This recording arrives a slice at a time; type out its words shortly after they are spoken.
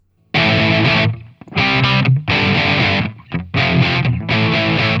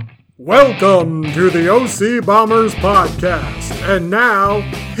Welcome to the OC Bombers podcast. And now,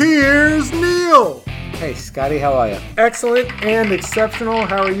 here's Neil. Hey, Scotty, how are you? Excellent and exceptional.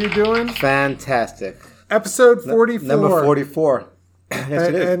 How are you doing? Fantastic. Episode 44. Number 44. Yes,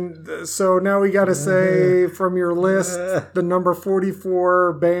 it is. And so now we got to say from your list, the number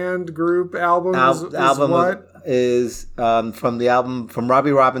 44 band, group, album is what? Is from the album from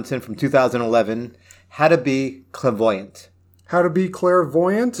Robbie Robinson from 2011, How to Be Clairvoyant. How to Be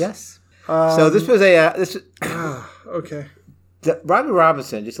Clairvoyant? Yes. So this was okay. Robbie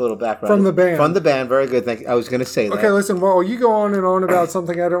Robinson, just a little background. From the band. From the band, very good. Thank you. I was going to say that. Okay, listen, while you go on and on about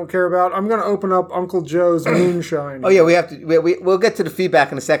something I don't care about, I'm going to open up Uncle Joe's Moonshine. Oh, yeah, we have to. We'll get to the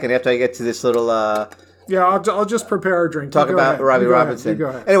feedback in a second after I get to this little... Yeah, I'll just prepare a drink. Talk about Robbie Robinson. Go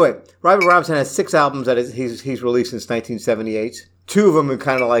ahead. Anyway, Robbie Robinson has 6 albums that he's released since 1978. 2 of them are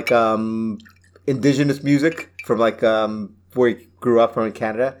kind of like indigenous music from like where he grew up from in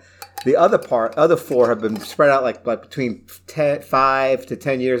Canada. The other 4 have been spread out like between 5 to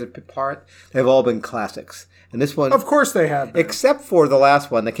 10 years apart. They've all been classics. And this one, of course, they have been. Except for the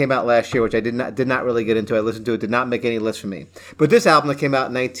last one that came out last year, which I did not really get into. I listened to it, did not make any list for me. But this album that came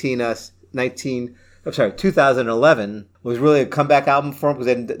out in 2011 was really a comeback album for him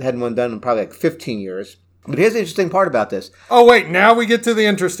because they hadn't one done in probably like 15 years. But here's the interesting part about this. Oh, wait, now we get to the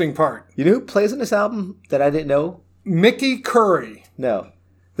interesting part. You know who plays on this album that I didn't know? Mickey Curry. No.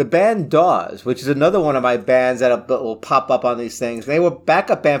 The band Dawes, which is another one of my bands that will pop up on these things. They were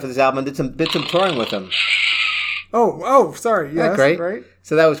backup band for this album and did some touring with them. Oh, sorry. Yes, great. Right.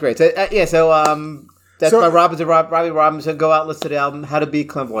 So that was great. So, that's by Robbie Robinson. Go out and listen to the album, How to Be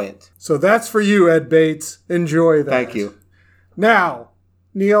Clairvoyant. So that's for you, Ed Bates. Enjoy that. Thank you. Now,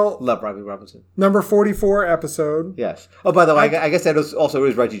 Neil. Love Robbie Robinson. Number 44 episode. Yes. Oh, by the way, I guess that also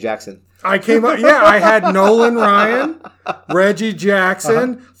is Reggie Jackson. I came up, I had Nolan Ryan, Reggie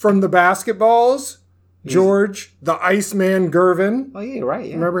Jackson from the Basketballs, George, the Iceman Gervin. Oh, yeah, you're right.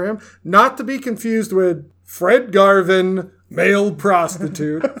 Yeah. Remember him? Not to be confused with Fred Garvin, male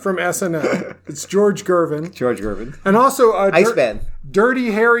prostitute from SNL. It's George Gervin. George Gervin. And also Iceman.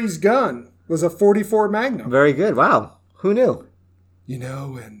 Dirty Harry's gun was a 44 Magnum. Very good. Wow. Who knew? You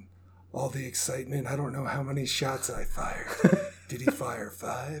know, and all the excitement, I don't know how many shots I fired. Did he fire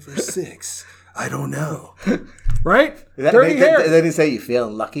 5 or 6? I don't know. Right? Dirty Harry. Did he say you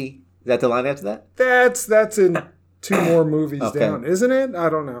feeling lucky? Is that the line after that? That's in 2 more movies down, isn't it? I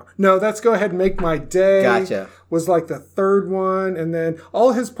don't know. No, that's Go Ahead and Make My Day. Gotcha. Was like the 3rd one, and then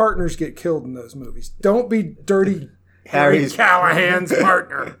all his partners get killed in those movies. Don't be Dirty Harry Callahan's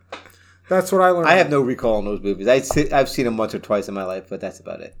partner. That's what I learned. I have no recall on those movies. I've seen them once or twice in my life, but that's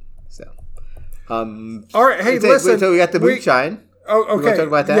about it. So, all right. Hey, listen. So we got the Moonshine. Oh, okay. You want to talk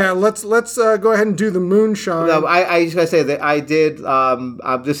about that? Yeah, let's go ahead and do the Moonshine. No, I just gotta say that I did.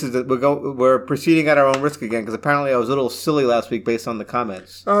 We're proceeding at our own risk again because apparently I was a little silly last week based on the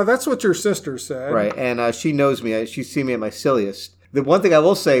comments. That's what your sister said, right? And she knows me. She's seen me at my silliest. The one thing I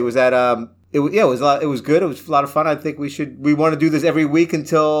will say was that it was a lot. It was good. It was a lot of fun. I think we want to do this every week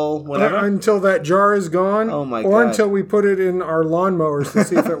until whenever. Until that jar is gone. Oh my god! Or until we put it in our lawnmowers to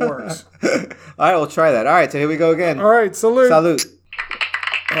see if it works. All right, we'll try that. All right, so here we go again. All right, salute. Salute.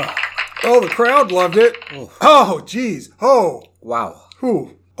 Oh, the crowd loved it. Oh, geez. Oh. Wow.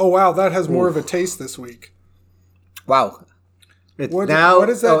 Whew. Oh, wow. That has more of a taste this week. Wow. What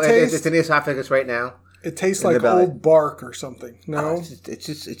does that taste? It's in the esophagus right now. It tastes like old bark or something. No? It's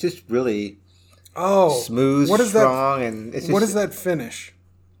just really strong, smooth, and it's just, what is that finish?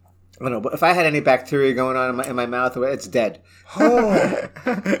 I don't know, but if I had any bacteria going on in my mouth, it's dead. Oh.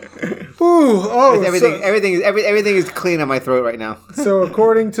 Ooh, everything is clean on my throat right now. So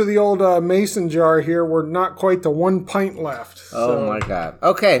according to the old mason jar here, we're not quite to 1 pint left. Oh my god.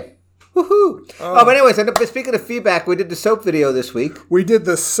 Okay. Woohoo! But anyways, speaking of feedback, we did the soap video this week. We did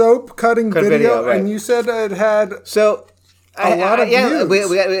the soap cutting video, right. And you said it had a lot of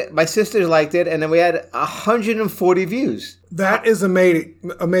views. My sisters liked it, and then we had 140 views. That is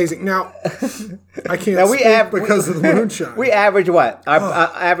amazing. Now, I can't speak because of the Moonshine. We average what?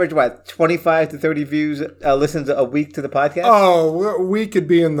 Average what? 25 to 30 views, listens a week to the podcast? Oh, we could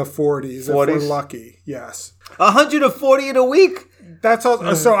be in the 40s if we're lucky. Yes. 140 in a week? That's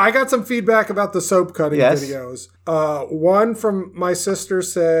all. So I got some feedback about the soap cutting videos. One from my sister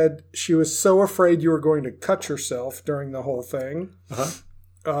said she was so afraid you were going to cut yourself during the whole thing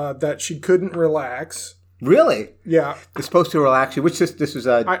that she couldn't relax. Really? Yeah. It's supposed to relax you. This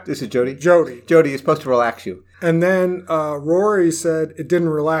is Jody? Jody. Jody is supposed to relax you. And then Rory said it didn't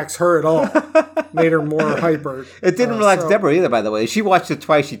relax her at all. Made her more hyper. It didn't relax Deborah either, by the way. She watched it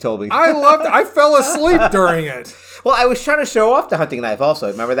twice, she told me. I loved it. I fell asleep during it. Well, I was trying to show off the hunting knife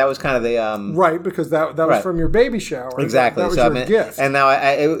also. Remember, that was kind of the... Right, because that was from your baby shower. Exactly. That was your gift. And now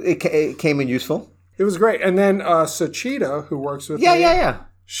it came in useful. It was great. And then Sachita, who works with me. Yeah.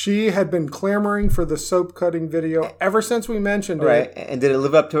 She had been clamoring for the soap cutting video ever since we mentioned it. Right. And did it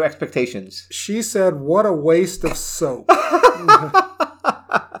live up to her expectations? She said, "What a waste of soap."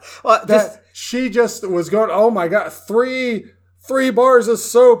 She just was going, "Oh my God, three bars of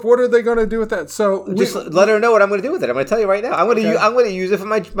soap. What are they going to do with that?" So just let her know what I'm going to do with it. I'm going to tell you right now. I'm going to use it for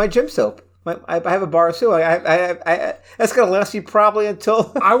my gym soap. I have a bar of soap. That's going to last you probably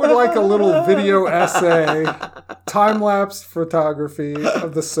until... I would like a little video essay, time-lapse photography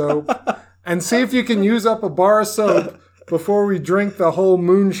of the soap, and see if you can use up a bar of soap before we drink the whole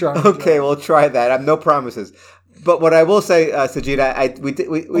moonshine. Okay, we'll try that. I have no promises. But what I will say, Sajid, we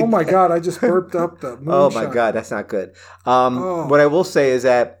oh my God, I just burped up the moonshine. Oh my God, that's not good. What I will say is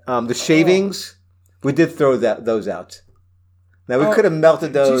that the shavings, we did throw those out. Now, we could have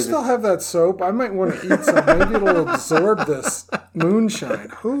melted those. Do you still have that soap? I might want to eat some. Maybe it'll absorb this moonshine.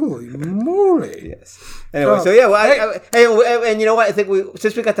 Holy moly. Yes. Anyway, and you know what? I think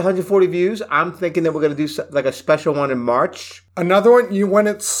since we got the 140 views, I'm thinking that we're going to do like a special one in March. Another one? When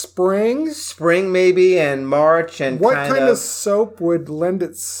it's spring? Spring, maybe, and March. And what kind of soap would lend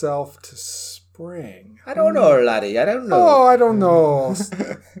itself to spring? I don't know, laddie. I don't know. Oh, I don't know.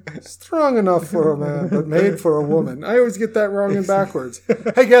 Strong enough for a man, but made for a woman. I always get that wrong and backwards.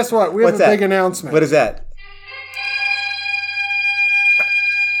 Hey, guess what? We have a big announcement. What is that?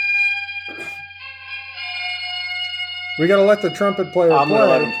 We got to let the trumpet player play. I'm going to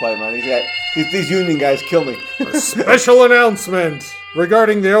let him play, man. These union guys kill me. A special announcement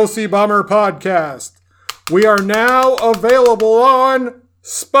regarding the OC Bomber podcast. We are now available on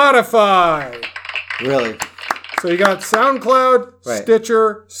Spotify. Really? So you got SoundCloud, right.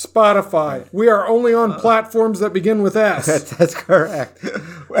 Stitcher, Spotify. We are only on platforms that begin with S. That's correct.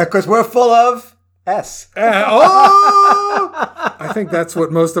 Because we're full of S. I think that's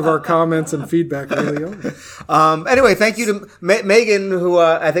what most of our comments and feedback really are. Anyway, thank you to Megan, who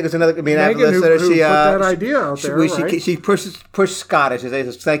I think is another Megan who put that idea out there. She pushed Scott. I should say,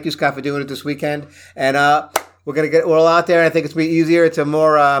 thank you, Scott, for doing it this weekend. And we're gonna get all out there. I think it's gonna be easier. It's a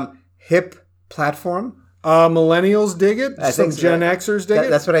more hip platform. Millennials dig it. Some Gen Xers dig it.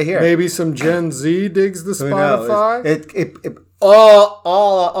 That's what I hear. Maybe some Gen Z digs the Spotify.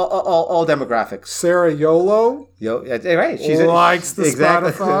 All demographics. Sarah YOLO. Right. She likes the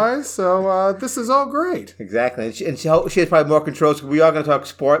Spotify. So this is all great. Exactly. And she has probably more controls. We are going to talk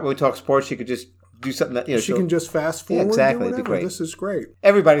sport. When we talk sports, she could just do something that, she can just fast forward. Exactly. It'd be great. This is great.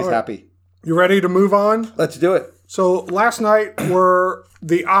 Everybody's happy. You ready to move on? Let's do it. So last night were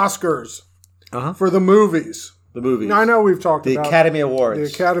the Oscars for the movies. The movies. Now, I know we've talked about the Academy Awards. The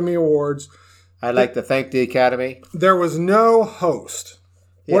Academy Awards. I'd like to thank the Academy. There was no host.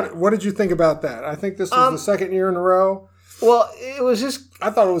 Yeah. What did you think about that? I think this was the second year in a row. Well, it was just... I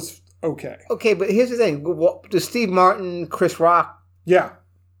thought it was okay. Okay, but here's the thing. The Steve Martin, Chris Rock... Yeah.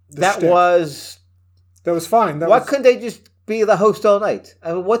 That was fine. Why couldn't they just be the host all night?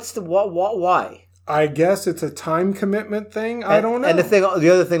 I mean, why? I guess it's a time commitment thing. I don't know. And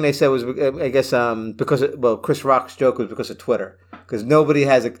the other thing they said was, I guess, Chris Rock's joke was because of Twitter. Because nobody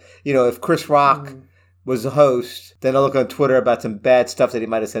has if Chris Rock was the host, then they'll look on Twitter about some bad stuff that he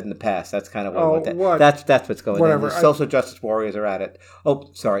might have said in the past. That's kind of what that's what's going on. The social justice warriors are at it. Oh,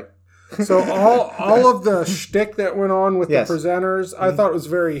 sorry. So all of the shtick that went on with the presenters, I thought it was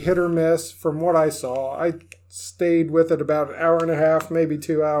very hit or miss from what I saw. I stayed with it about an hour and a half, maybe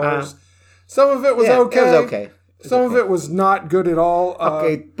 2 hours. Some of it was okay. It was okay. Some of it was not good at all.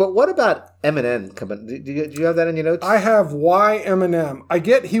 Okay, but what about Eminem coming? Do you have that in your notes? I have Why Eminem. I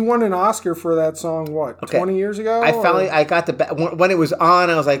get he won an Oscar for that song, 20 years ago? I got when it was on,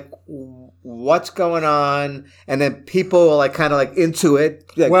 I was like, what's going on? And then people were kind of into it,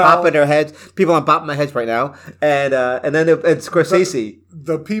 popping their heads. People are popping my heads right now. And then it's Scorsese.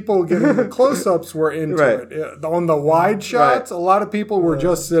 The people getting the close-ups were into it. On the wide shots, a lot of people were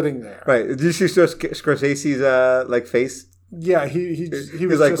just sitting there. Right. Did you see Scorsese's face? Yeah, he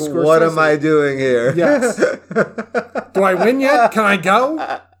was like, just what am I doing here? Yes. Do I win yet? Can I go?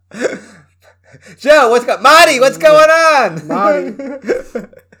 Joe, Marty, what's going on? Marty.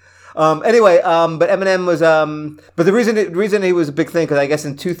 Anyway, but Eminem was, but the reason he was a big thing, because I guess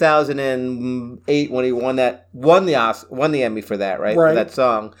in 2008 when he won the Emmy for that, right? For that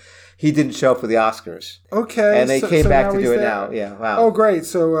song, he didn't show up for the Oscars. Okay. And they came back to do it now. Yeah, wow. Oh, great.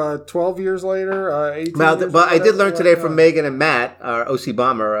 So 12 years later, 18 well, years but later, I did learn today from Megan and Matt, our OC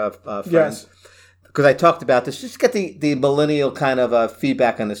Bomber friends. Yes. Because I talked about this, just get the millennial kind of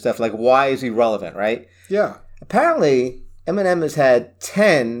feedback on this stuff. Like, why is he relevant, right? Yeah. Apparently, Eminem has had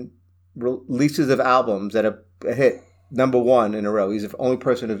 10 releases of albums that have hit number one in a row. He's the only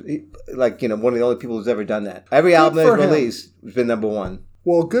person, one of the only people who's ever done that. Every album that he's released has been number one.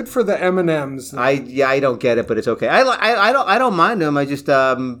 Well, good for the M&Ms. I don't get it, but it's okay. I don't mind them. I just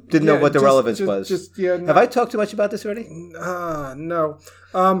didn't know what the relevance was. Have I talked too much about this already? No.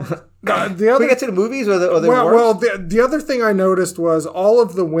 Can we get to the movies or the awards? Well, the other thing I noticed was all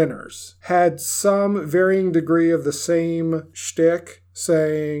of the winners had some varying degree of the same shtick,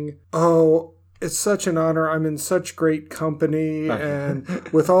 saying, "Oh, it's such an honor. I'm in such great company, and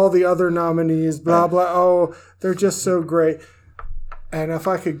with all the other nominees, blah blah. Oh, they're just so great." And if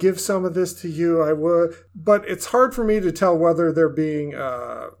I could give some of this to you, I would. But it's hard for me to tell whether they're being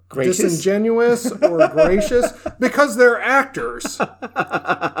disingenuous or gracious because they're actors.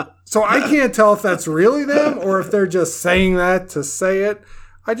 So I can't tell if that's really them or if they're just saying that to say it.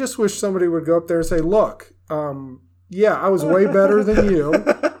 I just wish somebody would go up there and say, look, yeah, I was way better than you.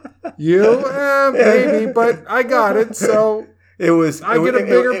 Maybe, but I got it, so... I get a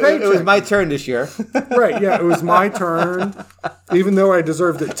bigger paycheck. It was my turn this year. Right, yeah, it was my turn. Even though I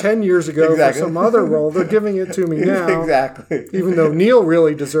deserved it 10 years ago for some other role, they're giving it to me now. Exactly. Even though Neil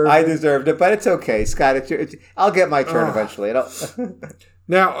really deserved it. I deserved it, but it's okay, Scott. I'll get my turn eventually.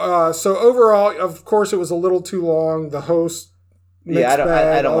 Now, so overall, of course, it was a little too long. The host,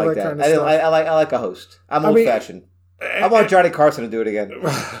 I don't like that. I like a host. I'm old-fashioned. I want Johnny Carson to do it again.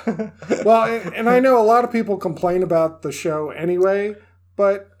 Well, and I know a lot of people complain about the show anyway,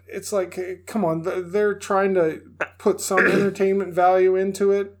 but it's like, come on, they're trying to put some entertainment value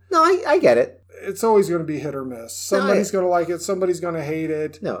into it. No, I get it. It's always going to be hit or miss. Somebody's going to like it. Somebody's going to hate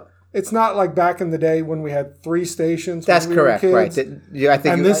it. No. It's not like back in the day when we had 3 stations. That's correct, right? I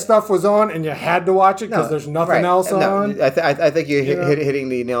think this stuff was on, and you had to watch it because there's nothing else on. I think you're hitting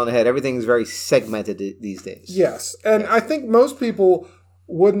the nail on the head. Everything's very segmented these days. Yes, and I think most people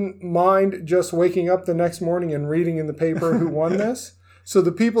wouldn't mind just waking up the next morning and reading in the paper who won this. So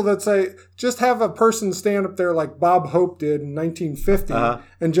the people that say, just have a person stand up there like Bob Hope did in 1950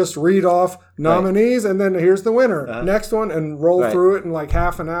 and just read off nominees and then here's the winner. Next one, and roll through it in like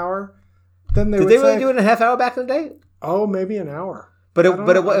half an hour. Then Did they really do it in a half hour back in the day? Oh, maybe an hour. But it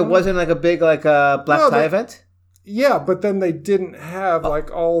wasn't like a big black tie event? Yeah, but then they didn't have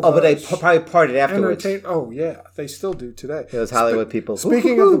like all the... Oh, but they probably partied afterwards. Oh, yeah. They still do today. Those Hollywood people.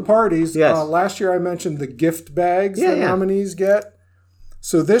 Speaking of the parties, last year I mentioned the gift bags the nominees get.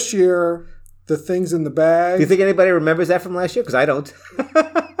 So this year, the things in the bag... Do you think anybody remembers that from last year? Because I don't.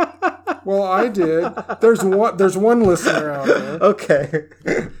 Well, I did. There's one listener out there. Okay.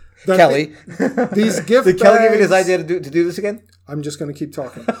 Kelly. These gift bags... Did Kelly give you this idea to do this again? I'm just going to keep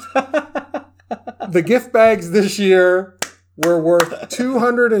talking. The gift bags this year were worth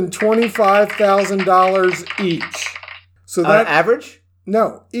 $225,000 each. So that average?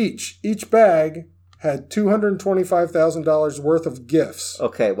 No, each bag had $225,000 worth of gifts.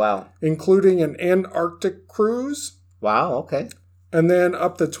 Okay, wow. Including an Antarctic cruise. Wow, okay. And then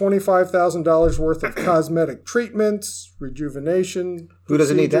up to $25,000 worth of cosmetic treatments, rejuvenation. Who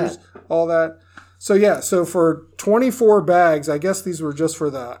doesn't need that? All that. So for 24 bags, I guess these were just for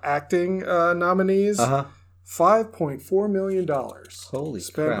the acting nominees, $5.4 million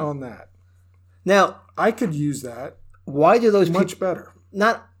spent on that. Now, I could use that. Why do those much better?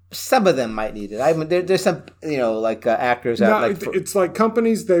 Not some of them might need it. I mean, there's some actors out it's like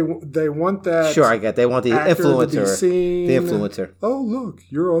companies they want that. Sure, I get. They want the influencer. The influencer. Oh, look,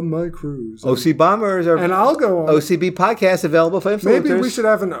 you're on my cruise. OC Bombers and I'll go on OCB podcast available for influencers. Maybe we should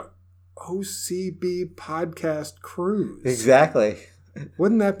have an OCB podcast cruise. Exactly.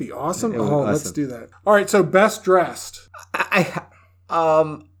 Wouldn't that be awesome? Let's do that. All right, so best dressed.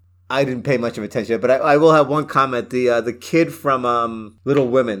 I didn't pay much of attention, but I will have one comment. The kid from Little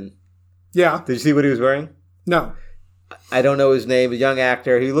Women. Yeah. Did you see what he was wearing? No. I don't know his name. A young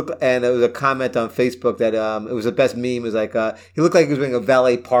actor. He looked, and there was a comment on Facebook that it was the best meme. It was like he looked like he was wearing a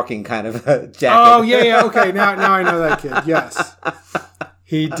valet parking kind of jacket. Oh yeah. Okay, now I know that kid. Yes,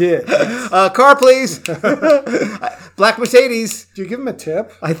 he did. Car, please. Black Mercedes. Do you give him a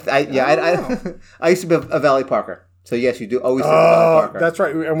tip? I used to be a valet parker. So yes, you do always. Oh, that's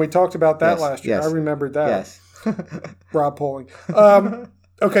right, and we talked about that last year. Yes. I remembered that. Yes. Rob Poling.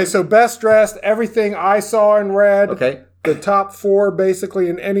 Okay, so best dressed, everything I saw and read. Okay. The top 4, basically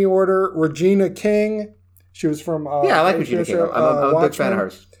in any order. Regina King. She was from I like Regina King. I'm a big fan of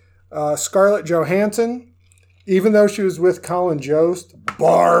hers. Scarlett Johansson, even though she was with Colin Jost,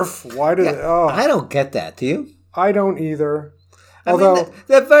 barf. Why did I don't get that. Do you? I don't either. Although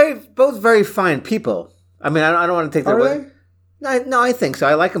they're both very fine people. I mean, I don't want to take that away. No, I think so.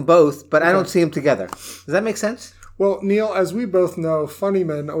 I like them both, but I don't see them together. Does that make sense? Well, Neil, as we both know, funny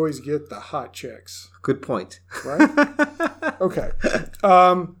men always get the hot chicks. Good point. Right? Okay.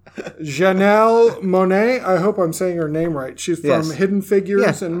 Janelle Monáe, I hope I'm saying her name right. She's from Hidden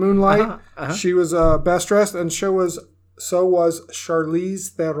Figures and Moonlight. She was Best Dressed, and so was Charlize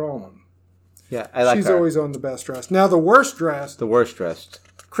Theron. Yeah, I like her. She's always on the Best Dressed. Now, the worst dressed.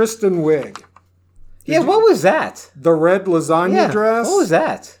 Kristen Wiig. What was that? The red lasagna dress. What was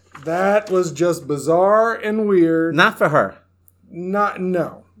that? That was just bizarre and weird. Not for her.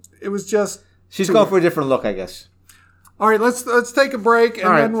 No. It was just... She's going for a different look, I guess. All right, let's take a break,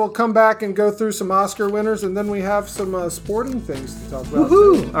 and then we'll come back and go through some Oscar winners, and then we have some sporting things to talk about.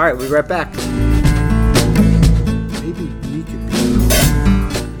 Woohoo! All right, we'll be right back. Maybe we could be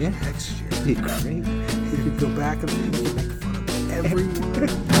next year. Be great. We could go back and make fun of everyone.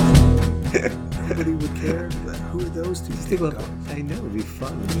 Nobody would care. Who are those two? I know, it would be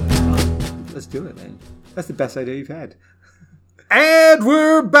fun. Let's do it, man. That's the best idea you've had. And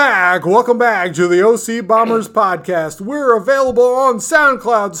we're back. Welcome back to the OC Bombers podcast. We're available on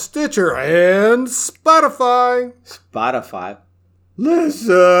SoundCloud, Stitcher, and Spotify. Listen.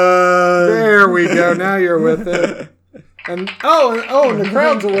 There we go. Now you're with it. And the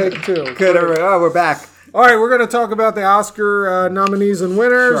crowd's awake too. Good. We're back. All right, we're going to talk about the Oscar nominees and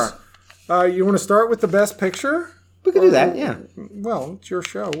winners. Sure. You want to start with the Best Picture? We can do that, yeah. Well, it's your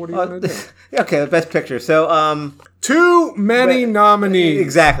show. What are you going to do? Okay, the Best Picture. So, too many nominees.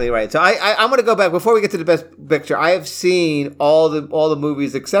 Exactly right. So I'm going to go back before we get to the Best Picture. I have seen all the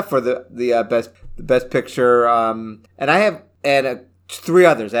movies except for the Best Picture, and I have three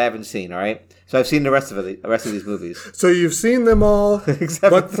others I haven't seen. All right. So I've seen the rest of these movies. So you've seen them all,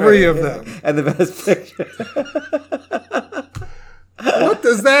 except but three of them, and the Best Picture. What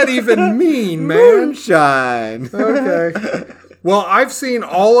does that even mean, man? Moonshine. Okay. Well, I've seen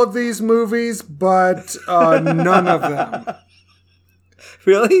all of these movies, but none of them.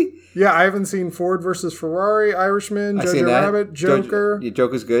 Really? Yeah, I haven't seen Ford versus Ferrari, Irishman, Jojo Rabbit, Joker.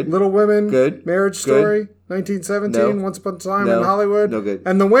 Joker's good. Little Women. Good. Marriage Story. 1917. No. Once Upon a Time in Hollywood. No good.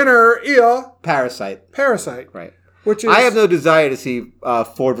 And the winner, Parasite. Right. Which is, I have no desire to see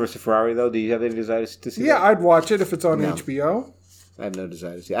Ford versus Ferrari, though. Do you have any desire to see that? Yeah, I'd watch it if it's on HBO. I have no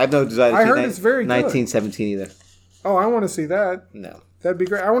desire to see. I heard it's very good. 1917 either. Oh, I want to see that. No. That'd be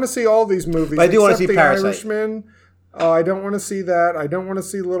great. I want to see all these movies. But I do want to see Parasite. Irishman. I don't want to see that. I don't want to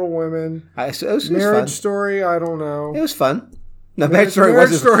see Little Women. It was Marriage fun. Story, I don't know. It was fun. No, Marriage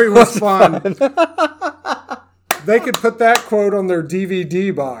Story was fun. They could put that quote on their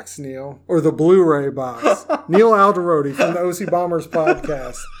DVD box, Neil, or the Blu-ray box. Neil Alderodi from the OC Bombers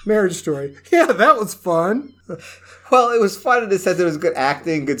podcast. Marriage Story. Yeah, that was fun. Well, it was fun in the sense that it was good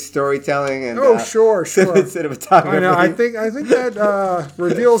acting, good storytelling, and sure. cinematography. I know. I think that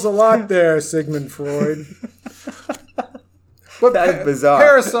reveals a lot there, Sigmund Freud. But that is bizarre.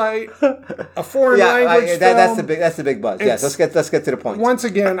 Parasite, a foreign language film. That's the big buzz. Yes, let's get to the point. Once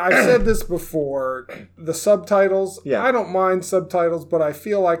again, I've said this before. The subtitles. Yeah. I don't mind subtitles, but I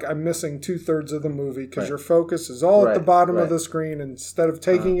feel like I'm missing 2/3 of the movie because your focus is all at the bottom of the screen instead of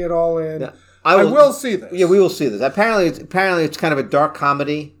taking it all in. Yeah. I will see this. Yeah, we will see this. Apparently, it's kind of a dark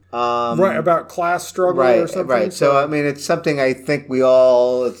comedy. Right, about class struggle or something. Right. So, I mean, it's something I think we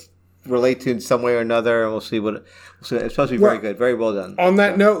all relate to in some way or another, and we'll see what. So it's supposed to be very good, very well done. On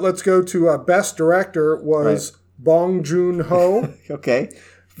that note, let's go to Best Director was Bong Joon-ho. Okay,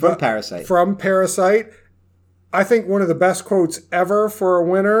 from Parasite. From Parasite. I think one of the best quotes ever for a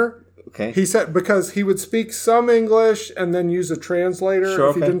winner. Okay. He said, because he would speak some English and then use a translator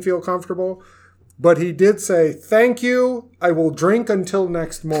if he didn't feel comfortable. But he did say, "Thank you, I will drink until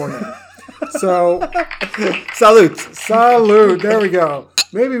next morning." So, Salute. There we go.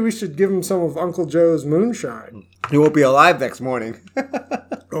 Maybe we should give him some of Uncle Joe's moonshine. He won't be alive next morning.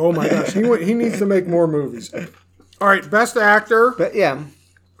 Oh my gosh, he needs to make more movies. All right, Best Actor.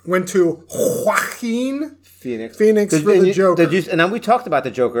 Went to Joaquin Phoenix for the Joker. And then we talked about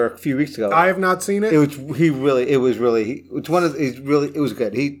the Joker a few weeks ago. I have not seen it. It was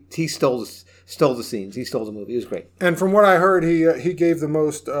good. He stole the scenes. He stole the movie. It was great. And from what I heard, he gave the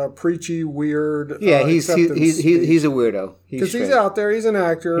most preachy, weird. Yeah, he's a weirdo. Because he's out there. He's an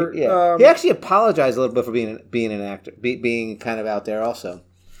actor. He actually apologized a little bit for being an actor, being kind of out there also.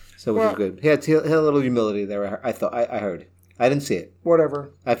 So which was good. He had a little humility there. I heard. I didn't see it.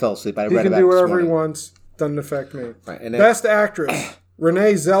 Whatever. I fell asleep. I read about it. He can do whatever he wants. Doesn't affect me. Right. And Best Actress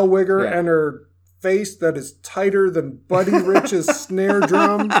Renee Zellweger and her face that is tighter than Buddy Rich's snare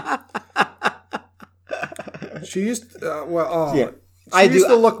drum. She used to, she used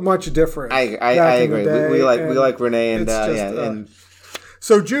to look much different. I agree. We like Renee and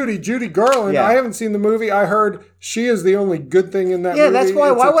So Judy Garland, I haven't seen the movie. I heard she is the only good thing in that movie. Yeah, that's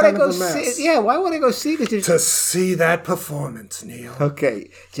why. Why would I go see it? Yeah, why would I go see it? To see that performance, Neil. Okay,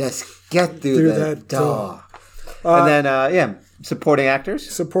 just get through that door. And then, supporting actors.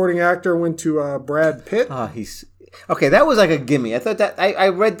 Supporting actor went to Brad Pitt. Okay, that was like a gimme. I thought that I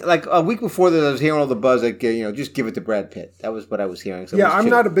read like a week before that. I was hearing all the buzz, like just give it to Brad Pitt. That was what I was hearing. So I'm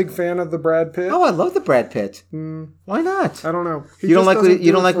not a big fan of the Brad Pitt. Oh, I love the Brad Pitt. Why not? I don't know. You don't like what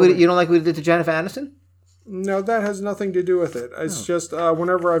he did to Jennifer Aniston? No, that has nothing to do with it. It's just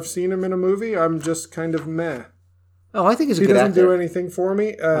whenever I've seen him in a movie, I'm just kind of meh. Oh, I think he's a good actor. He doesn't do anything for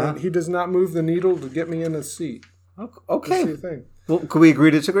me. He does not move the needle to get me in a seat. Okay. That's the thing. Well, can we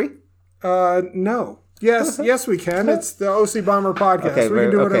agree to disagree? No. Yes, we can. It's the OC Bomber podcast. Okay, we can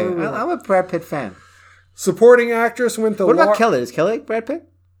do whatever we want. I'm a Brad Pitt fan. Supporting actress went to... What about Kelly? Is Kelly like Brad Pitt?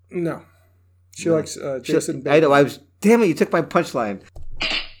 No. She likes Jason Bateman. I know. Damn it, you took my punchline.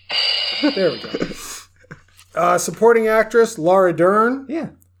 There we go. Supporting actress, Laura Dern. Yeah.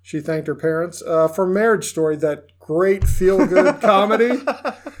 She thanked her parents for Marriage Story, that great feel-good comedy.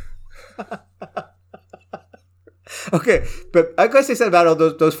 Okay, but I guess they said about all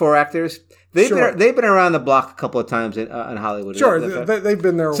those four actors. They've been around the block a couple of times in Hollywood. Sure, they've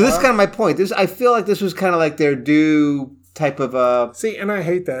been there a while. So this is kind of my point. I feel like this was kind of like their due type of... See, and I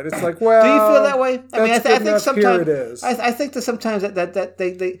hate that. It's like, well... Do you feel that way? I mean, I think sometimes... Here it is. I think that sometimes that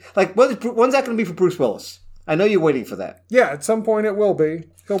they... Like, when's that going to be for Bruce Willis? I know you're waiting for that. Yeah, at some point it will be.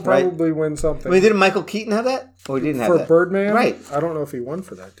 He'll probably win something. I mean, didn't Michael Keaton have that? Or he didn't have that? For Birdman? Right. I don't know if he won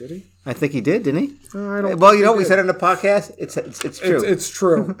for that, did he? I think he did, didn't he? I don't Well, we said it on the podcast. It's true. It's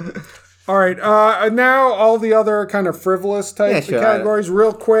true. All right. Now, all the other kind of frivolous type categories,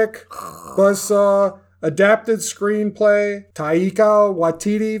 real quick. Buzzsaw, adapted screenplay, Taika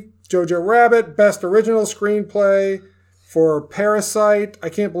Waititi, Jojo Rabbit, best original screenplay. For Parasite, I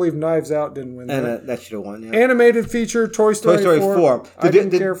can't believe Knives Out didn't win that. And that should have won, yeah. Animated feature, Toy Story 4. I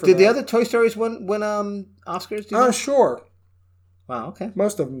didn't care for that. Did the other Toy Stories win Oscars? Sure. Wow, okay.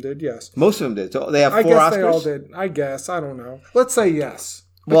 Most of them did, yes. Most of them did. So they have 4 Oscars? I guess they all did. I guess. I don't know. Let's say yes.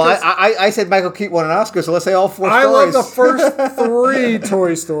 Well, I said Michael Keaton won an Oscar, so let's say all 4 stories. I love the first 3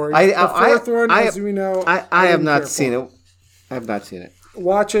 Toy Stories. The fourth one, as we know, I have not seen it. I have not seen it.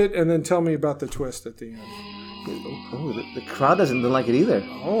 Watch it and then tell me about the twist at the end. Oh, the crowd doesn't like it either.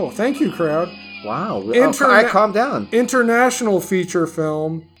 Oh, thank you, crowd. Wow. I calm down. International feature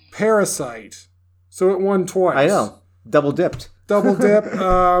film, Parasite. So it won twice. I know. Double dipped. Double dip.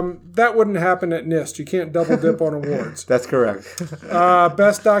 That wouldn't happen at NIST. You can't double dip on awards. That's correct.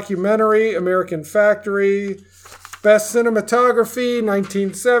 Best documentary, American Factory. Best cinematography,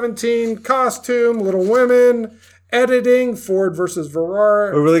 1917. Costume, Little Women. Editing, Ford versus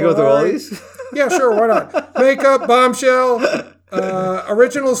Ferrari. We really go through all these? Yeah, sure, why not? Makeup, Bombshell.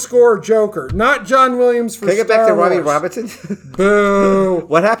 Original score, Joker. Not John Williams for Star Wars. Take it back to Robbie Robertson. Boo.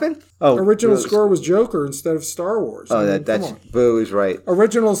 What happened? Oh, original score was Joker instead of Star Wars. Oh, that's Boo is right.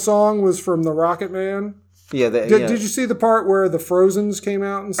 Original song was from The Rocket Man. Yeah. Did you see the part where the Frozens came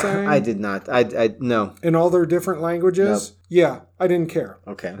out and sang? I did not. I no. In all their different languages? Nope. Yeah, I didn't care.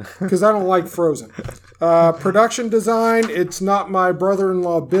 Okay. Because I don't like Frozen. Production design, it's not my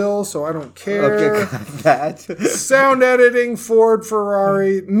brother-in-law Bill, so I don't care. Okay, got that. Sound editing, Ford,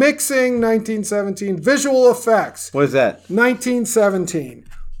 Ferrari. Mixing, 1917. Visual effects. What is that? 1917.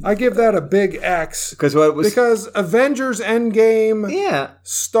 I give that a big X. Because Avengers Endgame,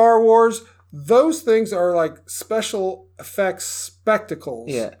 Star Wars, those things are like special effects spectacles.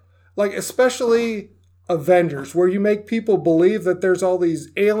 Yeah. Like especially Avengers, where you make people believe that there's all these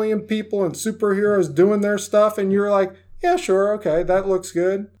alien people and superheroes doing their stuff, and you're like, yeah, sure, okay, that looks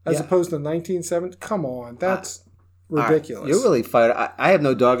good. As opposed to 1970. Come on, that's ridiculous. You're really fired. I have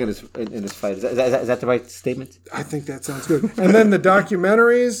no dog in this fight. Is that the right statement? I think that sounds good. And then the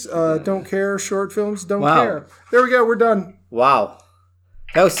documentaries, don't care. Short films, don't care. There we go. We're done. Wow.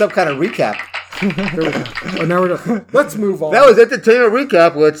 That was some kind of recap. There we go. Oh, now we're done. Let's move on. That was Entertainment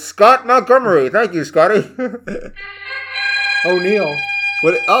Recap with Scott Montgomery. Thank you, Scotty. O'Neill.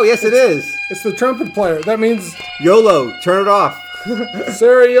 What? Oh, yes, it is. It's the trumpet player. That means... YOLO. Turn it off.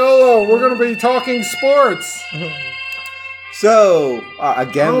 Sarah YOLO. We're going to be talking sports. So,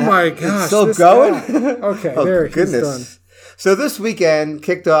 again... Oh, my gosh. It's still going? Okay, there he's done. So this weekend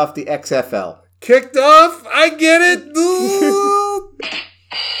kicked off the XFL. Kicked off? I get it.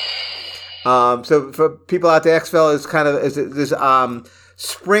 So for people out there, XFL is kind of this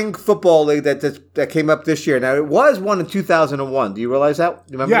spring football league that came up this year. Now, it was one in 2001. Do you realize that?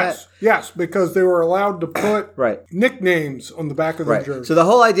 Do you remember that? Yes, because they were allowed to put right. nicknames on the back of their jersey. So the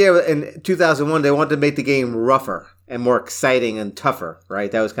whole idea in 2001, they wanted to make the game rougher and more exciting and tougher,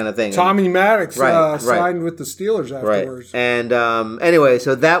 right? That was kind of thing. Tommy Maddox signed with the Steelers afterwards. Right. And anyway,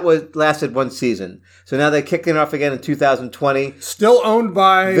 so that lasted one season. So now they're kicking off again in 2020. Still owned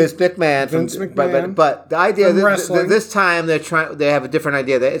by Vince McMahon. But the idea this time they have a different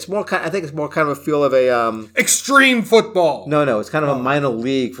idea. It's more I think it's more kind of a feel of a extreme football. No, it's kind of a minor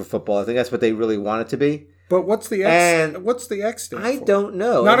league for football. I think that's what they really want it to be. But what's the X stand I don't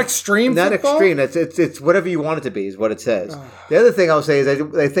know. Not extreme football? Not extreme. It's whatever you want it to be is what it says. The other thing I'll say is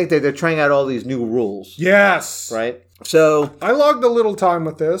they think they're trying out all these new rules. Yes. Right? So I logged a little time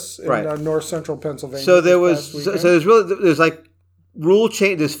with this in north central Pennsylvania. So there's like rule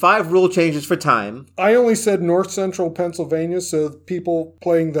change. There's 5 rule changes for time. I only said north central Pennsylvania so people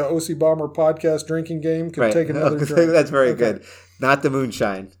playing the OC Bomber podcast drinking game can take another drink. That's very good. Not the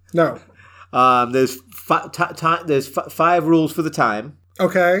moonshine. No. There's 5 rules for the time.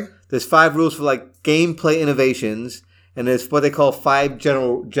 Okay. There's 5 rules for like gameplay innovations, and there's what they call 5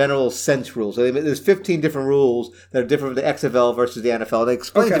 general sense rules. So there's 15 different rules that are different from the XFL versus the NFL. They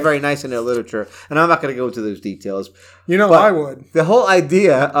explain it very nice in their literature, and I'm not going to go into those details. I would. The whole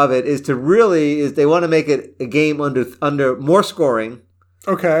idea of it is they want to make it a game under more scoring.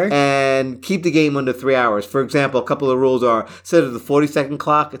 Okay. And keep the game under 3 hours. For example, a couple of rules are, instead of the 40-second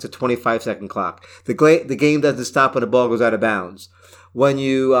clock, it's a 25-second clock. The game doesn't stop when the ball goes out of bounds. When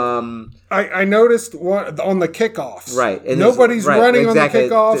you... I noticed on the kickoffs. Right. And nobody's running on the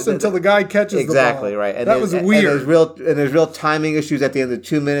kickoffs until the guy catches the ball. Exactly, right. And that was weird. And there's real timing issues at the end of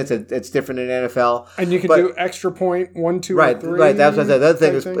 2 minutes. It's different in NFL. And you can do extra point, 1, 2, or 3. Right, that's what I said. The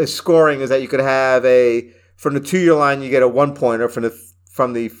other thing is scoring is that you could have from the 2-yard line, you get a 1-pointer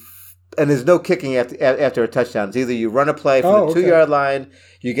and there's no kicking after a touchdown. It's either you run a play from the 2-yard line,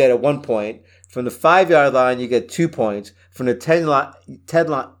 you get a 1 point. From the 5-yard line, you get 2 points. From the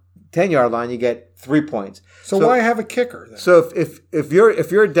 10-yard line, you get 3 points. So why have a kicker then? So if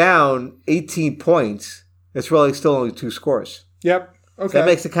you're down 18 points, it's really still only 2 scores. Yep. Okay. That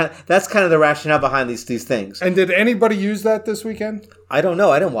makes it that's kind of the rationale behind these things. And did anybody use that this weekend? I don't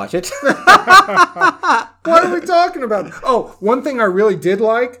know. I didn't watch it. What are we talking about? Oh, one thing I really did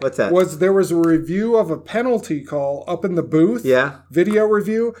like was there was a review of a penalty call up in the booth. Yeah. Video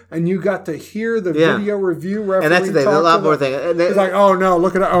review, and you got to hear the video review referee. And that's the thing. A lot more thing. He's like, oh no,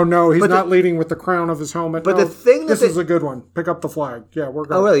 look at it. Oh no, he's not leading with the crown of his helmet. But the thing this is a good one. Pick up the flag. Yeah, we're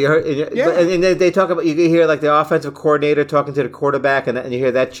good. Oh really? And they talk about, you can hear like the offensive coordinator talking to the quarterback, and you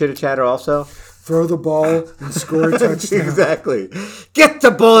hear that chitter chatter also. Throw the ball and score a touchdown. Exactly. Get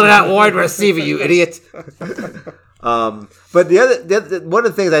the ball to that wide receiver, you idiot. But the other one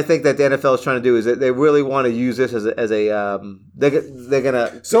of the things I think that the NFL is trying to do is that they really want to use this as a they're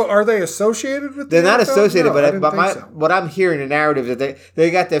gonna. So are they associated with? They're not NFL? associated, No, but what I'm hearing in the narrative is that they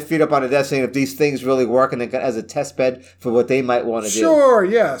got their feet up on the desk saying if these things really work, and they got as a test bed for what they might want to do. Sure,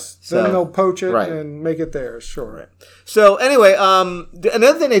 yes. Then they'll poach it and make it theirs. Sure. Right. So anyway,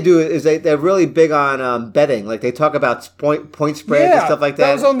 another thing they do is they're really big on betting. Like they talk about point spreads and stuff like that.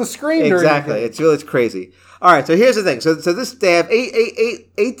 That was on the screen. Exactly. It's crazy. All right. So here's the thing. So this they have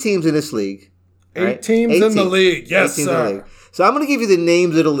eight teams in this league. Eight teams in the league. Yes, sir. So I'm going to give you the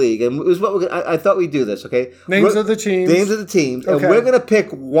names of the league, and it was what I thought we'd do this. Okay. Names of the teams. Names of the teams, and we're going to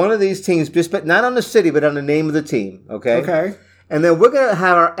pick one of these teams, just not on the city, but on the name of the team. Okay. Okay. And then we're going to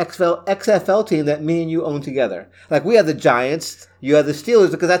have our XFL team that me and you own together. Like we have the Giants, you have the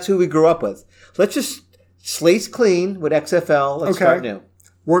Steelers, because that's who we grew up with. So let's just slates clean with XFL. Let's start new.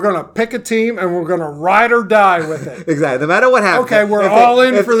 We're going to pick a team and we're going to ride or die with it. Exactly. No matter what happens. Okay, we're all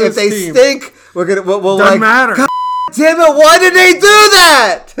in for this team. If they stink, we'll Doesn't matter. God damn it, why did they do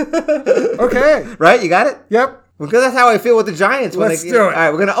that? Okay. Right? You got it? Yep. Because that's how I feel with the Giants. Let's do it. All right,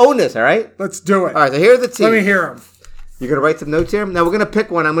 we're going to own this, all right? Let's do it. All right, so here's the team. Let me hear them. You're going to write some notes here? Now we're going to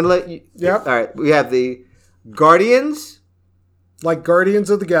pick one. I'm going to let you. Yep. All right. We have the Guardians. Like Guardians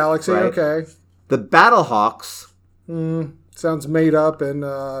of the Galaxy. Right. Okay. The Battlehawks. Sounds made up in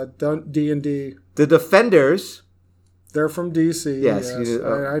D&D. The Defenders. They're from DC. Yes.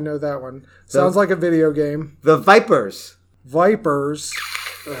 I know that one. Sounds like a video game. The Vipers. Vipers.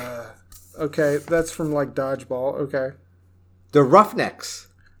 Okay. That's from like Dodgeball. Okay. The Roughnecks.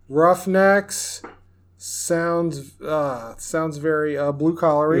 Roughnecks. Sounds very blue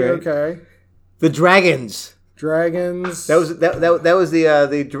collar-y. Right. Okay. The Dragons. Dragons. That was the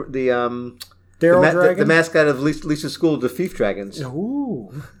Daryl Dragon, the mascot of Lisa's school, the Fief Dragons.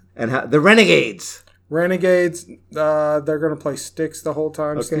 Ooh. And the Renegades. Renegades, they're going to play sticks the whole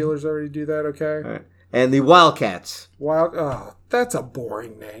time. Okay. Steelers already do that, okay? All right. And the Wildcats. That's a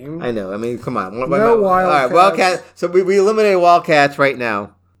boring name. I know. I mean, come on. Wildcats. All right, Wildcats. So we eliminated Wildcats right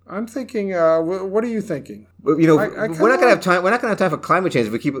now. I'm thinking. What are you thinking? You know, we're not gonna have time. We're not gonna have time for climate change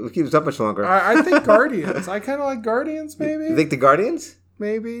if we keep this up much longer. I think Guardians. I kind of like Guardians. Maybe. You think the Guardians?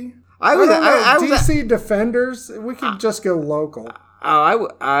 Maybe. I don't know. DC Defenders. We could just go local. I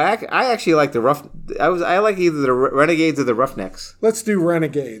actually like the rough. I like either the Renegades or the Roughnecks. Let's do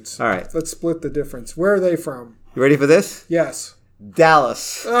Renegades. All right. Let's split the difference. Where are they from? You ready for this? Yes.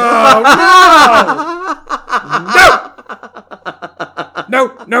 Dallas. Oh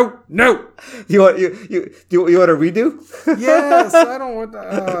no! No! You want a redo? Yes, I don't want.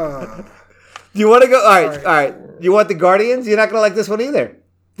 Do you want to go? All right. You want the Guardians? You're not gonna like this one either.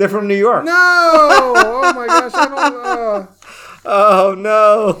 They're from New York. No! Oh my gosh! I don't. Oh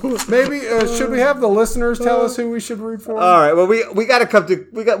no! Maybe should we have the listeners tell us who we should root for? All right. Well, we got to come to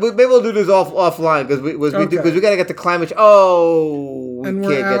maybe we'll do this offline because we got to get the climate. And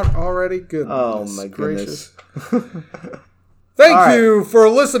we're out already. Goodness. Oh my goodness! Thank you for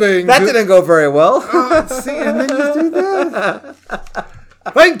listening. That didn't go very well. See, and then you do that.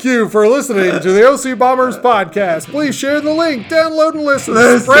 Thank you for listening to the OC Bombers podcast. Please share the link, download and listen.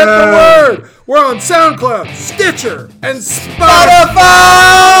 Spread the word. We're on SoundCloud, Stitcher, and Spotify.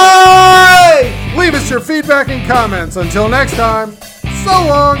 Leave us your feedback and comments. Until next time, so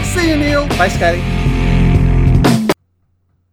long. See you, Neil. Bye, Scotty.